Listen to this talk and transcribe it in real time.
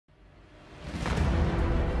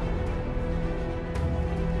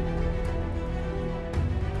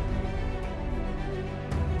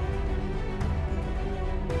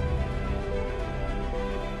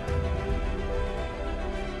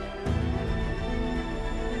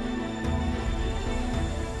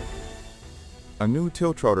A new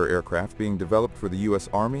tiltrotor aircraft being developed for the U.S.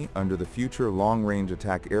 Army under the Future Long-Range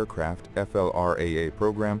Attack Aircraft (FLRAA)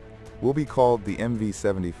 program will be called the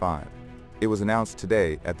MV-75. It was announced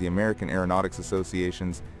today at the American Aeronautics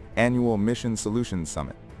Association's annual Mission Solutions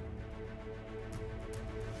Summit.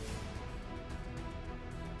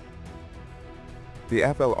 The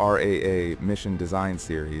FLRAA Mission Design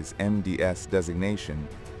Series (MDS) designation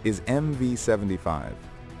is MV-75.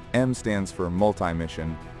 M stands for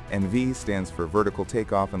multi-mission, and V stands for vertical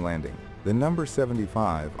takeoff and landing. The number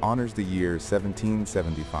 75 honors the year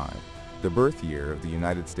 1775, the birth year of the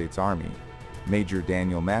United States Army. Major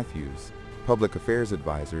Daniel Matthews, Public Affairs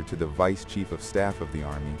Advisor to the Vice Chief of Staff of the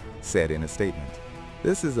Army, said in a statement,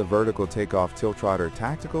 "This is a vertical takeoff tiltrotor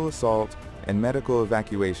tactical assault and medical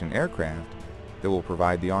evacuation aircraft that will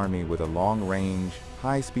provide the Army with a long-range,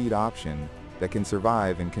 high-speed option that can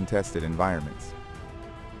survive in contested environments."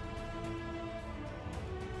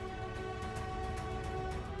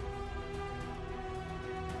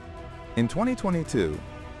 In 2022,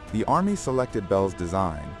 the Army selected Bell's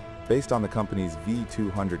design, based on the company's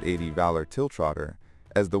V-280 Valor tiltrotor,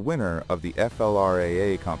 as the winner of the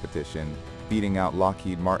FLRAA competition, beating out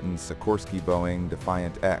Lockheed Martin's Sikorsky-Boeing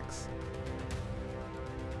Defiant X.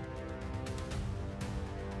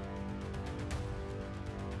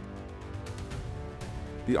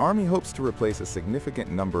 The Army hopes to replace a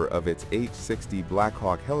significant number of its H-60 Black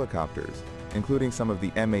Hawk helicopters, including some of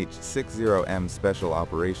the MH-60M Special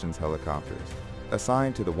Operations helicopters,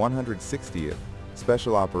 assigned to the 160th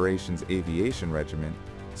Special Operations Aviation Regiment,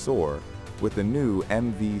 SOAR, with the new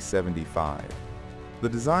MV-75. The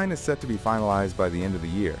design is set to be finalized by the end of the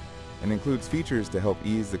year and includes features to help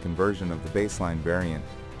ease the conversion of the baseline variant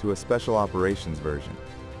to a Special Operations version.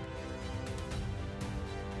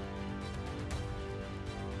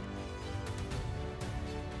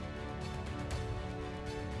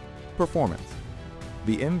 Performance.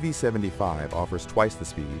 The MV-75 offers twice the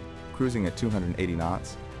speed, cruising at 280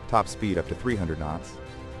 knots, top speed up to 300 knots,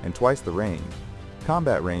 and twice the range,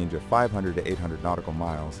 combat range of 500 to 800 nautical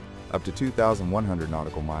miles, up to 2,100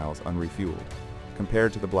 nautical miles unrefueled,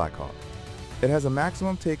 compared to the Black Hawk. It has a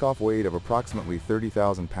maximum takeoff weight of approximately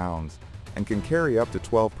 30,000 pounds and can carry up to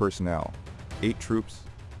 12 personnel, 8 troops,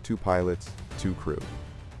 2 pilots, 2 crew.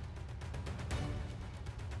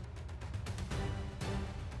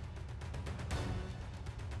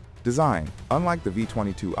 Design. Unlike the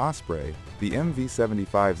V-22 Osprey, the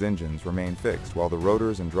MV-75's engines remain fixed while the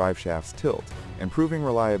rotors and drive shafts tilt, improving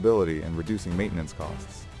reliability and reducing maintenance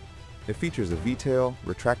costs. It features a V-tail,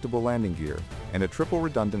 retractable landing gear, and a triple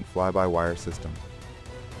redundant fly-by-wire system.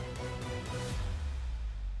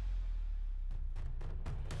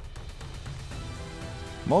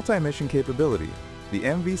 Multi-mission capability. The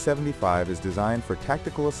MV-75 is designed for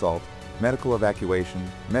tactical assault, medical evacuation,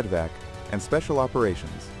 medvac, and special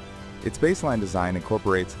operations. Its baseline design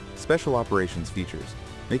incorporates Special Operations features,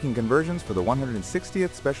 making conversions for the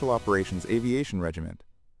 160th Special Operations Aviation Regiment.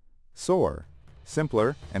 SOAR,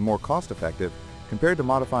 simpler and more cost-effective compared to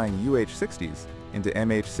modifying UH-60s into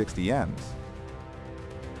MH-60Ms.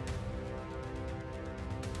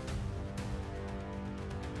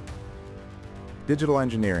 Digital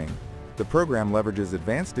engineering. The program leverages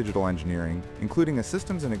advanced digital engineering, including a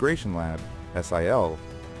Systems Integration Lab, SIL,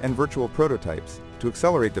 and virtual prototypes to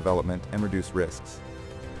accelerate development and reduce risks.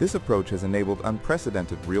 This approach has enabled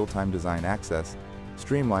unprecedented real-time design access,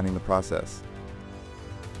 streamlining the process.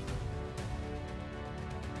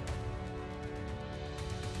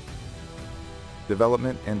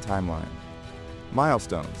 Development and timeline.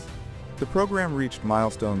 Milestones. The program reached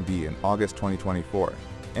Milestone B in August 2024,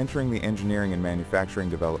 entering the engineering and manufacturing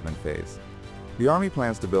development phase. The Army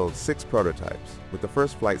plans to build 6 prototypes, with the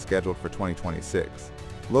first flight scheduled for 2026.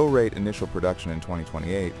 Low-rate initial production in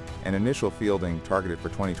 2028, and initial fielding targeted for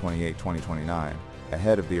 2028-2029,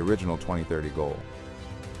 ahead of the original 2030 goal.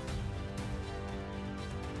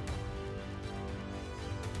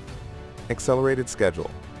 Accelerated schedule.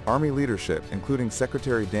 Army leadership, including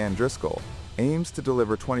Secretary Dan Driscoll, aims to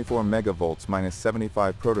deliver 24 megavolts minus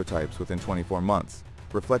 75 prototypes within 24 months,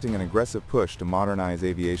 reflecting an aggressive push to modernize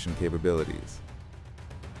aviation capabilities.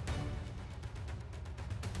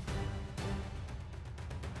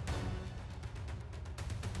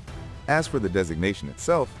 As for the designation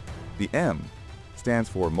itself, the M stands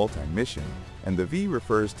for multi-mission, and the V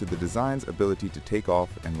refers to the design's ability to take off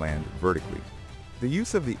and land vertically. The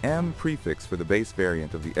use of the M prefix for the base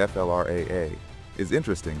variant of the FLRAA is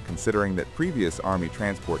interesting considering that previous Army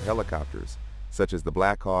transport helicopters, such as the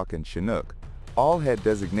Black Hawk and Chinook, all had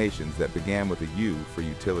designations that began with a U for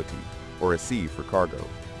utility or a C for cargo.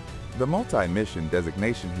 The multi-mission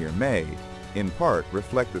designation here may, in part,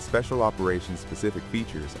 reflect the special operations-specific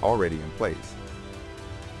features already in place.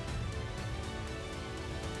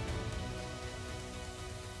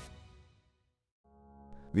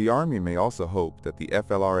 The Army may also hope that the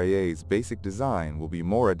FLRAA's basic design will be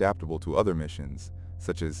more adaptable to other missions,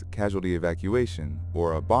 such as casualty evacuation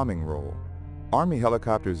or a bombing role. Army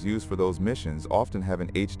helicopters used for those missions often have an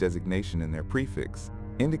H designation in their prefix,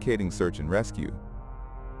 indicating search and rescue.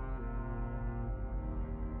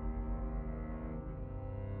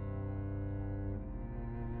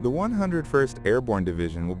 The 101st Airborne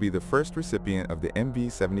Division will be the first recipient of the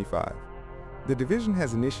MV-75. The division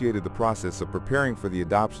has initiated the process of preparing for the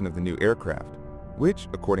adoption of the new aircraft, which,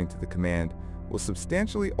 according to the command, will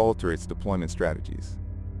substantially alter its deployment strategies.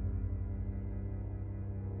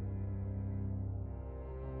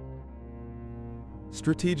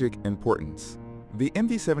 Strategic importance. The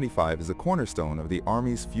MV-75 is a cornerstone of the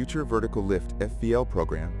Army's Future Vertical Lift (FVL)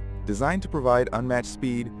 program, designed to provide unmatched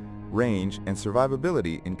speed, range, and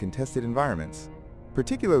survivability in contested environments,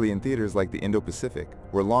 particularly in theaters like the Indo-Pacific,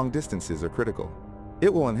 where long distances are critical.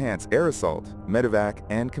 It will enhance air assault, medevac,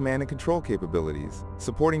 and command and control capabilities,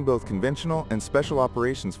 supporting both conventional and special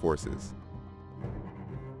operations forces.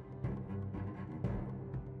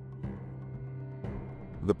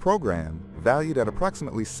 The program, valued at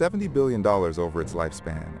approximately $70 billion over its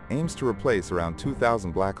lifespan, aims to replace around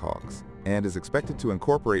 2,000 Blackhawks and is expected to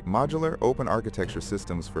incorporate modular open architecture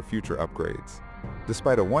systems for future upgrades.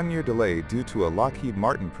 Despite a one-year delay due to a Lockheed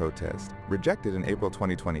Martin protest rejected in April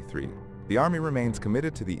 2023, the Army remains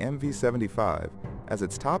committed to the MV-75 as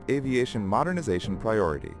its top aviation modernization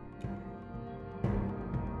priority.